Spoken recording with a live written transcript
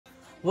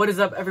What is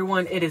up,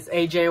 everyone? It is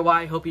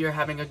AJY. Hope you're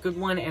having a good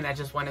one, and I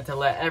just wanted to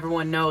let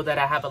everyone know that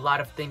I have a lot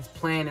of things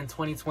planned in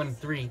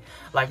 2023,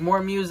 like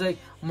more music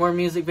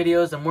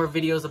videos, and more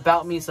videos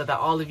about me, so that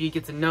all of you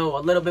get to know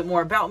a little bit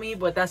more about me.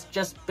 But that's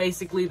just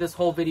basically this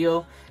whole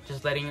video,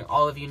 just letting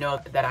all of you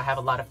know that I have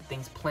a lot of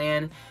things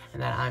planned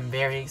and that I'm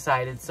very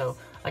excited. So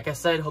like I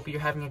said, hope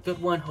you're having a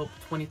good one. Hope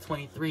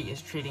 2023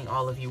 is treating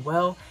all of you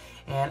well,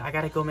 and I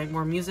gotta go make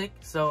more music,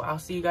 so I'll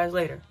see you guys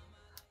later.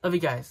 Love you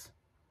guys.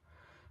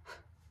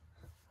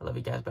 I love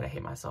you guys, but I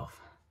hate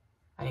myself.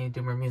 I need to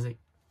do more music.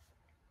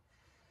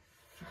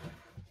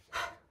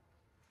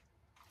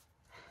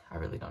 I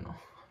really don't know.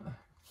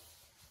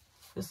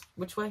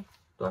 Which way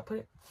do I put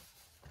it?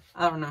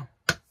 I don't know.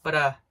 But,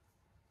 I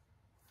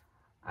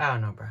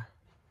don't know, bro.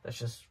 Let's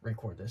just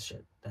record this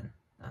shit then.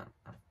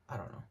 I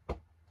don't know.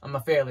 I'm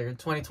a failure. In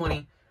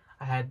 2020,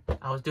 I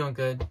was doing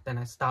good. Then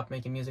I stopped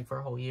making music for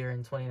a whole year.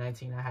 In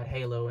 2019, I had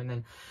Halo. And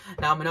then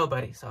now I'm a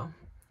nobody. So,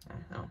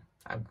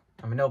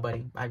 I'm a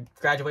nobody. I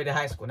graduated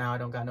high school now. I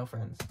don't got no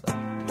friends. So.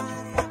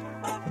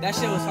 That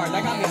shit was hard.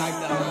 That got me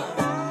hyped up.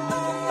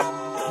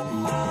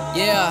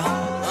 Yeah.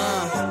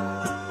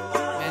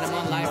 Man, I'm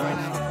on live right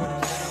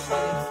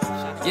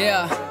now.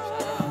 Yeah.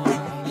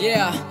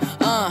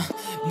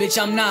 Bitch,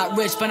 I'm not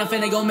rich, but I'm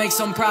finna go make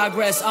some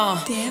progress,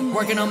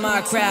 Working on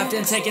my craft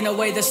and taking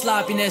away the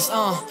sloppiness,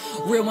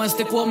 Real ones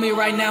to quote me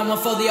right now, one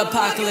for the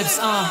apocalypse,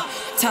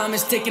 Time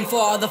is ticking for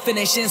all the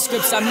finishing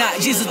scripts. I'm not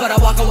Jesus, but I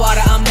walk on water.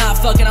 I'm not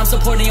fucking, I'm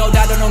supporting your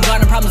daughter. No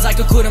garden problems like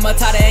a Kuda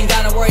Matata. Ain't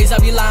got no worries, I'll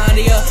be lying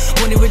to ya.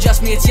 When you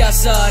adjust me, it's yes,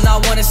 sir. And I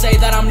wanna say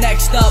that I'm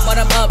next up, but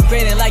I'm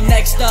upgrading like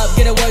next up.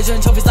 Get awards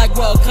and trophies like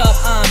World Cup.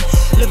 I'm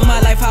living my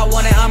life how I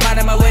want it. I'm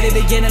riding my way to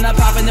beginning. I'm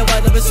popping the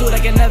weather pursuit. I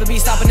can never be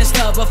stopping this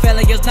tub. But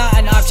failing is not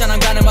an option. I'm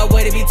grinding my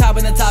way to be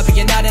topping the topic.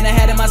 You're not in the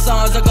head of my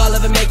songs. The goal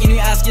of it making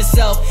you ask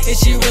yourself, is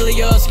she really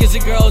yours? Cause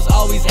the girl's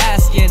always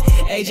asking,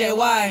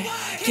 AJY,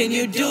 can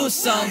you do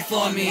something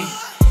for me?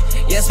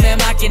 Yes, ma'am,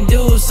 I can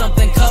do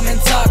something. Come and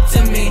talk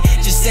to me.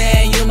 Just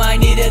saying you might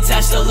need a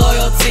test of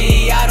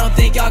loyalty. I don't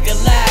think y'all could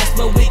last,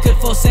 but we could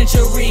for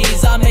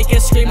centuries. I'll make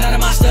it scream, not a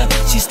monster.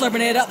 She's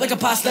slurping it up like a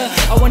pasta.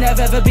 I won't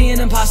ever be an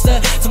imposter.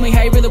 Tell me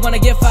how you really wanna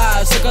get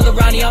fired. Circle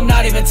around you, I'm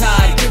not even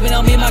tired. Creeping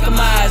on me, my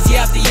demise.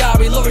 Yeah, after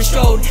Yari, Lauren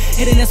Strode.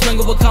 Hitting this ring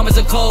will come as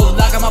a code.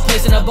 Lock on my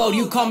place in a boat.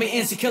 You call me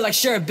insecure like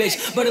sure,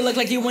 bitch. But it look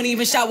like you wouldn't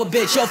even shower,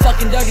 bitch. Yo,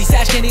 fucking dirty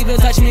sash can't even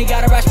touch me.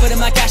 Got a rash, putting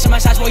my cash in my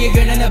shots while you're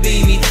gonna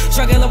beat me.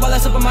 Struggling while I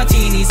sip on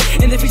martinis.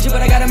 In the future,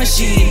 but I got a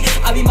machine.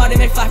 I be Marty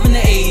McFly from the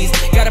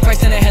 80s. Got a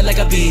price in the head like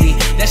a beanie.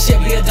 That shit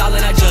be $1,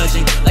 not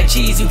judging. Like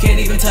cheese, you can't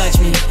even touch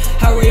me.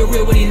 How are you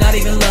real when you not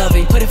even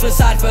loving? Put it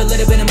aside for a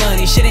little bit of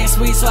money. Shit ain't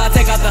sweet, so I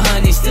take out the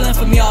honey. Stealing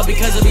from y'all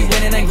because I be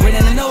winning and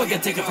grinning. I know I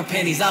can take it for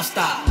pennies. I'll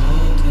stop.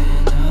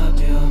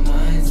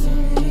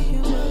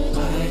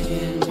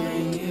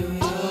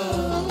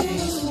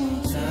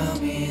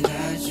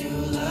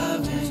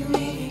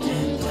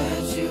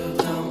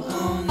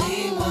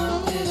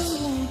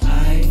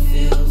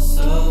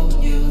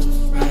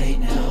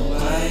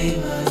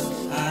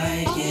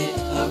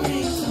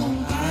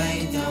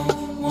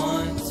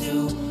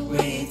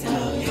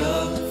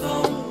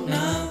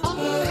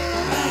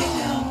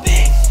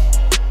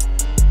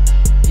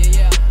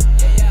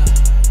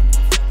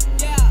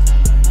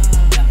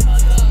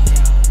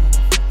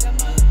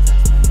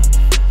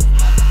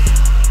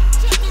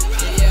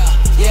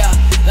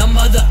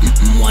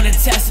 Wanna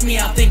test me,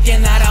 I'm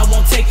thinking that I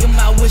won't take him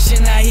out,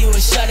 wishing that he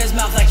would shut his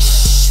mouth like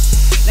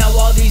shh. Now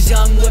all these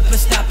young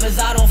whippersnappers,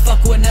 I don't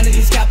fuck with none of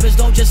these cappers.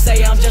 Don't just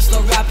say I'm just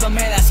a rapper,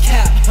 man, that's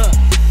cap.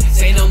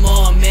 Say no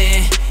more,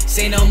 man,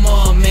 say no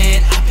more,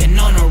 man. I've been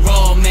on a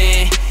roll,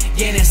 man,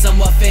 gaining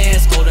somewhat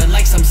fans, golden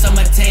like some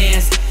summer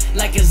tans.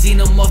 Like a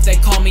xenomorph, they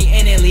call me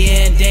an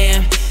alien,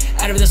 damn.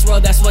 Out of this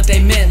world, that's what they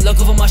meant.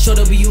 Look over my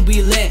shoulder, but you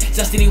be lit.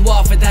 Destiny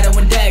Wall for that I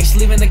win decks.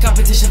 Leaving the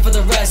competition for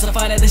the rest. I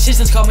find that the shit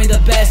call me the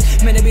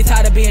best. Man, they be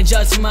tired of being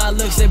judged for my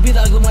looks. They be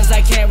the ugly ones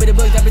I can't read the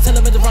book. That be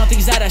telling me the wrong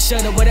things that I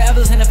should. Or whatever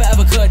listen if I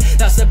ever could.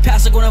 That's the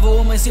past of whenever a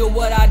woman see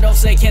what I don't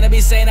say. Can I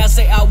be saying I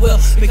say I will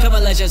become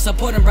a legend,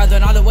 supporting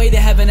brethren all the way to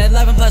heaven.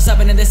 11 plus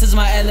 7, and this is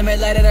my element.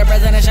 Later the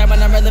present and shine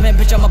when I'm relevant.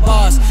 Bitch, I'm a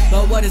boss.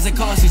 But what does it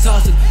cost? You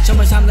toss it. So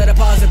much time, let it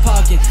pause and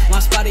parking. My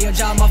spot of your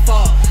job, my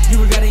fault.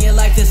 You regretting your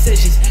life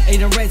decisions.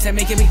 Ignorance and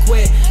making me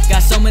quit.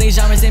 Got so many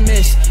genres they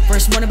miss.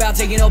 First one about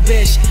taking no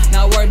bitch.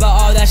 Not worried about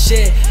all that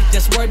shit.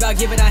 Just worried about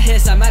giving out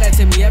hits. I matter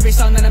to me. Every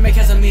song that I make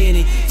has a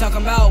meaning.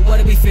 Talking about what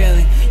I be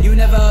feeling. You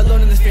never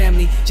alone in this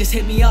family. Just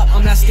hit me up,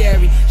 I'm not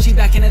scary. She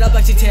backing it up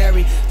like she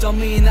Terry. Don't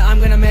mean that I'm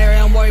gonna marry.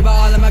 I'm worried about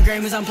all of my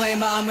Grammys I'm playing,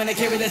 but I'm gonna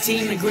carry the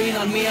team. The green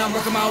on me, I'm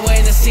working my way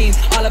in the scene.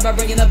 All about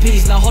bringing the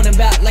peace, not holding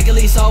back like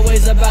Elise.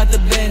 Always about the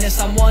business.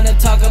 I wanna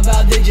talk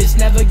about digits,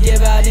 never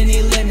give out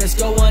any limits.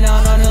 Going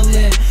out on a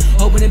limb,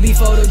 hoping to be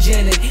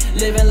photogenic.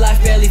 Living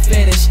life barely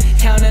finished,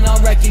 counting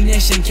on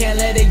recognition. Can't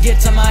let it get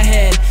to my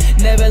head,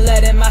 never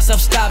letting myself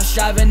stop.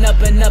 Striving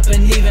up and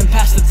even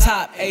past the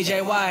top.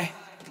 AJY.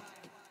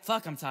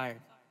 Fuck, I'm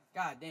tired.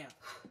 God damn.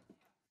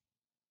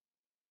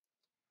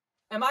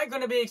 Am I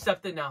gonna be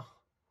accepted now?